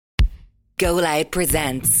Go Loud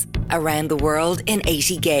presents Around the World in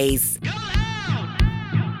 80 Gays.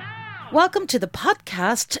 Welcome to the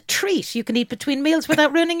podcast treat you can eat between meals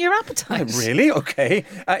without ruining your appetite. Really? Okay.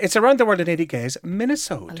 It's Around the World in 80 Gays,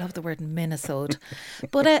 minisode. I love the word minisode.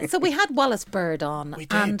 But so we had Wallis Bird on. We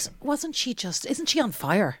did. And isn't she on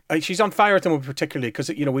fire? She's on fire at the moment, particularly because,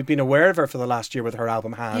 we've been aware of her for the last year with her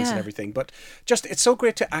album Hands and everything. But just, it's so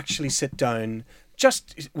great to actually sit down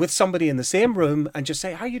just with somebody in the same room and just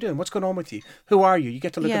say, how are you doing? What's going on with you? Who are you? You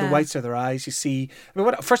get to look at the whites of their eyes. You see,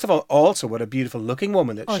 first of all, also what a beautiful looking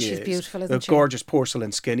woman that she is. Oh, she's beautiful, isn't she? The gorgeous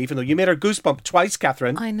porcelain skin, even though you made her goosebump twice,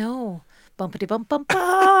 Katherine. I know. Bumpity bump bump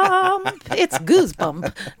bump. It's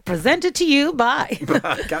Goosebump, presented to you by.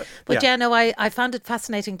 But I found it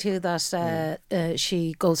fascinating too that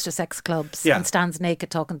she goes to sex clubs and stands naked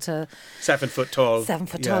talking to 7 foot tall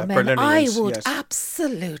men. I would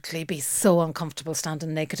absolutely be so uncomfortable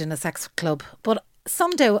standing naked in a sex club, but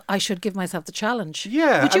someday I should give myself the challenge.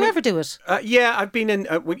 Yeah, would you ever do it? I've been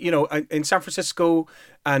in San Francisco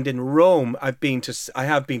and in Rome. I have been to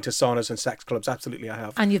saunas and sex clubs. Absolutely, I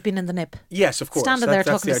have. And you've been in the nip. Yes, of course. Standing there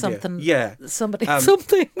talking to something. Yeah, somebody.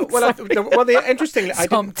 Something. Interestingly,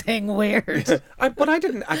 something weird. But I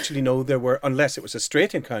didn't actually know there were, unless it was a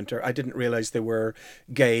straight encounter. I didn't realise there were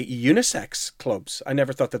gay unisex clubs. I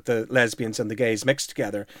never thought that the lesbians and the gays mixed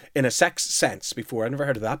together in a sex sense before. I never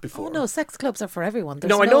heard of that before. Oh no, sex clubs are for everyone. There's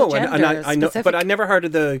no, I know, and I know, but I never heard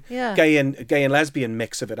of the gay and lesbian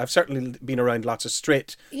mix of it. I've certainly been around lots of straight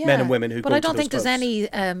men and women who. But I don't think there's any.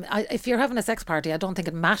 If you're having a sex party, I don't think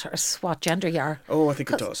it matters what gender you are. Oh, I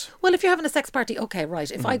think it does. Well, if you're having a sex party, okay,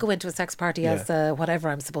 right. If I go into a sex party as whatever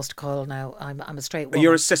I'm supposed to call now, I'm a straight woman.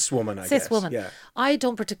 You're a cis woman, I guess. Cis woman. Yeah. I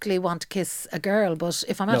don't particularly want to kiss a girl, but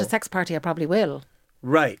if I'm at a sex party, I probably will.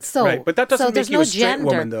 Right, but that doesn't make you a straight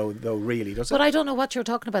woman, though. Really, does it? But I don't know what you're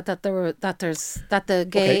talking about. That the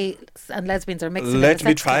gay and lesbians are mixing. Let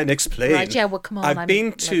me try and explain. Right, yeah. Well, come on. I've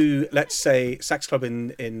been to, let's say, sex club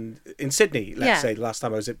in Sydney. Let's say the last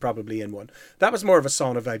time I was probably in one. That was more of a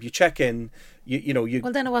sauna vibe. You check in. You.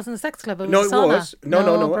 Well, then it wasn't a sex club. It was a sauna. It was.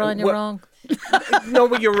 No, Brian, you're wrong. No,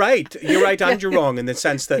 but you're right. You're right and you're wrong in the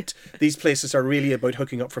sense that these places are really about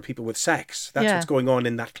hooking up for people with sex. That's what's going on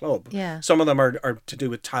in that club. Yeah. Some of them are to do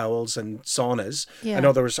with towels and saunas, and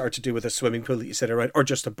others are to do with a swimming pool that you sit around, or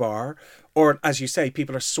just a bar, or as you say,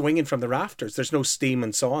 people are swinging from the rafters. There's no steam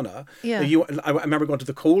and sauna. Yeah. I remember going to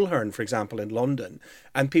the Coleherne, for example, in London,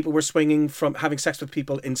 and people were swinging from having sex with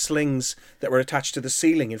people in slings that were attached to the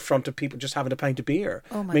ceiling in front of people just having a pint of beer.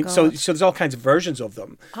 Oh my God. So there's all kinds of versions of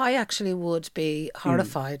them. I actually would be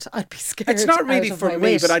horrified. I'd be scared. It's not really for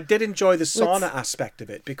me, but I did enjoy the sauna With, aspect of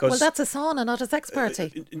it because. Well, that's a sauna, not a sex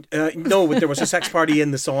party. No, there was a sex party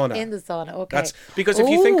in the sauna. In the sauna, okay. That's because if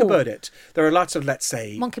you think about it, there are lots of, let's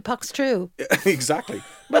say, monkeypox true. Exactly.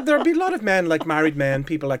 But there'll be a lot of men, like married men,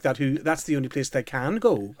 people like that, who that's the only place they can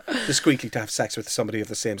go discreetly to have sex with somebody of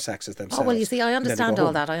the same sex as themselves. Oh well, you see, I understand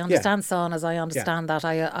all that. I understand saunas. I understand that.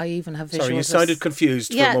 I even have visuals. Sorry, you sounded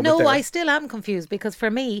confused. Yeah, for a moment there. I still am confused because for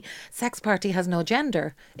me, sex party has no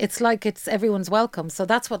gender. It's like it's everyone's welcome. So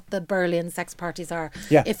that's what the Berlin sex parties are.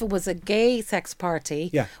 Yeah. If it was a gay sex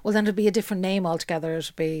party, well then it'd be a different name altogether.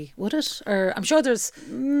 Would it? Or I'm sure there's.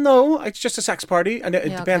 No, it's just a sex party, and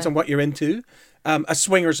it depends on what you're into. A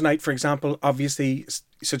swingers night, for example, obviously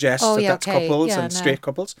suggests that's couples and straight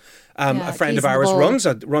couples. A friend of ours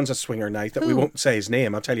runs a swinger night that we won't say his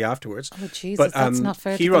name. I'll tell you afterwards. Oh Jesus, but that's not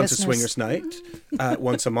fair. He runs a swingers night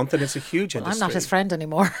once a month, and it's a huge industry. I'm not his friend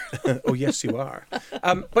anymore. Oh yes, you are.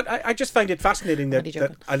 But I just find it fascinating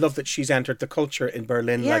that I love that she's entered the culture in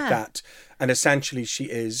Berlin like that, and essentially she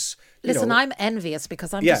is. Listen, I'm envious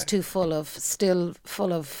because I'm just still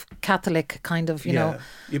full of Catholic kind of, you know.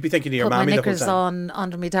 You'd be thinking of your put mammy my the whole knickers time. on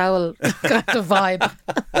under my towel kind of vibe.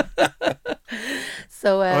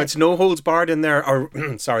 So it's no holds barred in there, or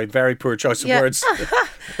sorry, very poor choice of words.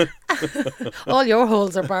 All your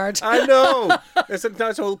holes are barred. I know. There's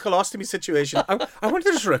a whole colostomy situation. I wonder if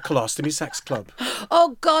there's a colostomy sex club.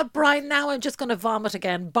 Oh God, Brian! Now I'm just going to vomit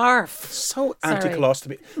again. Barf. So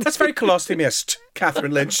anti-colostomy. That's very colostomist,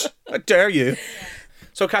 Katherine Lynch. How dare you?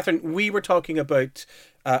 So, Katherine, we were talking about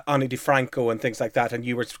Ani DiFranco and things like that, and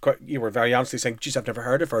you were very honestly saying, geez, I've never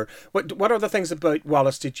heard of her. What other things about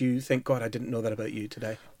Wallis did you think, God, I didn't know that about you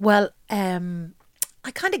today? Well,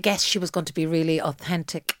 I kind of guessed she was going to be really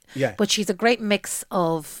authentic. Yeah. But she's a great mix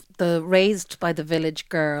of the raised by the village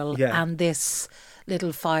girl and this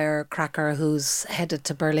little firecracker who's headed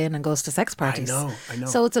to Berlin and goes to sex parties. I know.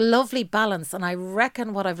 So it's a lovely balance. And I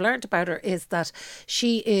reckon what I've learned about her is that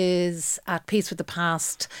she is at peace with the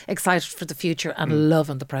past, excited for the future and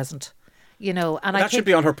loving the present. you know. And that should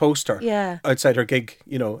be on her poster. Yeah. Outside her gig,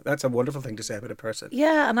 you know, that's a wonderful thing to say about a person.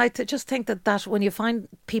 Yeah, and I just think that when you find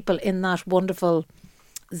people in that wonderful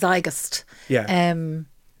zeitgeist,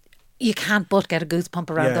 you can't but get a goosebump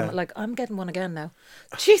around them. Like, I'm getting one again now.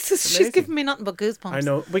 Jesus, she's giving me nothing but goosebumps. I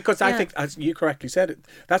know, because I think, as you correctly said,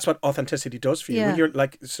 that's what authenticity does for you. When you're,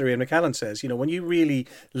 like Serena McKellen says, you know, when you really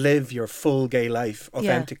live your full gay life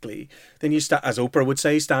authentically, then you, as Oprah would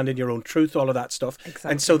say, stand in your own truth, all of that stuff. Exactly.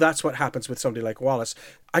 And so that's what happens with somebody like Wallis.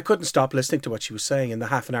 I couldn't stop listening to what she was saying, and the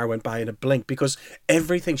half an hour went by in a blink because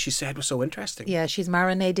everything she said was so interesting. Yeah, she's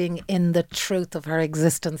marinating in the truth of her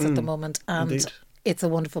existence at the moment. And indeed. It's a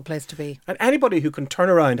wonderful place to be. And anybody who can turn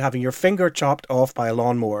around having your finger chopped off by a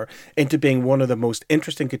lawnmower into being one of the most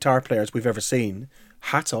interesting guitar players we've ever seen,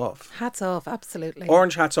 hats off. Hats off, absolutely.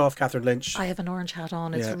 Orange hats off, Katherine Lynch. I have an orange hat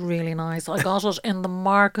on. It's really nice. I got it in the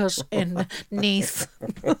market in Nice.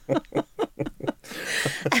 Well,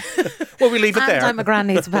 we leave it there. And I'm a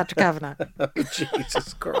grandniece of Patrick Kavanagh.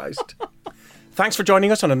 Jesus Christ. Thanks for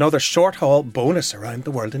joining us on another short haul bonus around the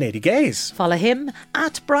world in 80 gays. Follow him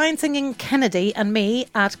at Brian Singing Kennedy and me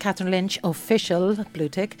at Katherine Lynch Official, blue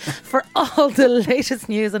tick, for all the latest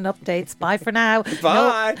news and updates. Bye for now.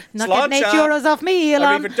 Bye. No, not getting €8 off me,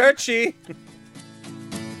 Elon. Arrivederci.